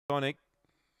Tectonic.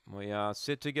 We are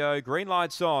set to go. Green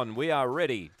lights on. We are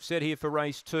ready. Set here for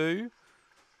race 2.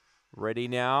 Ready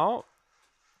now.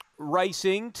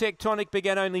 Racing. Tectonic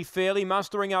began only fairly.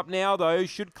 Mustering up now, though.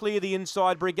 Should clear the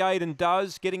inside brigade and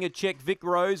does. Getting a check, Vic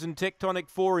Rose and Tectonic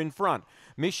 4 in front.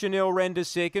 Miss Chanel ran to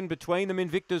second. Between them,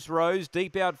 Invictus Rose.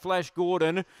 Deep out, Flash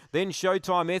Gordon. Then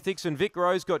Showtime Ethics and Vic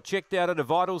Rose got checked out at a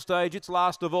vital stage. It's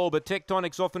last of all, but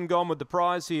Tectonic's often gone with the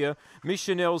prize here. Miss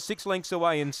Chanel 6 lengths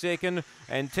away in second.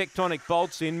 And Tectonic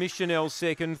bolts in. Miss Chanel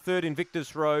second. Third,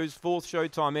 Invictus Rose. Fourth,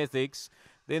 Showtime Ethics.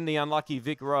 Then the unlucky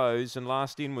Vic Rose, and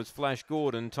last in was Flash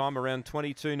Gordon, time around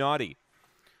 22.90.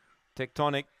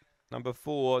 Tectonic, number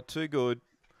 4, too good,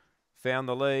 found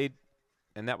the lead,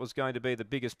 and that was going to be the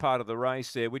biggest part of the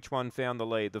race there. Which one found the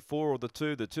lead, the 4 or the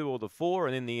 2, the 2 or the 4?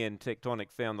 And in the end,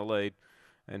 Tectonic found the lead,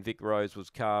 and Vic Rose was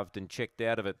carved and checked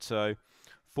out of it. So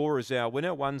 4 is our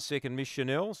winner, 1 second Miss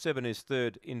Chanel, 7 is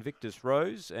third Invictus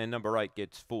Rose, and number 8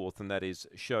 gets 4th, and that is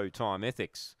Showtime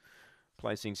Ethics.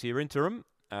 Placings here interim.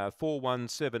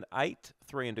 4-1-7-8,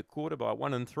 3 1/4 by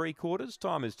 1 3/4.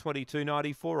 Time is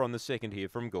 22.94 on the second here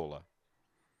from Gawler.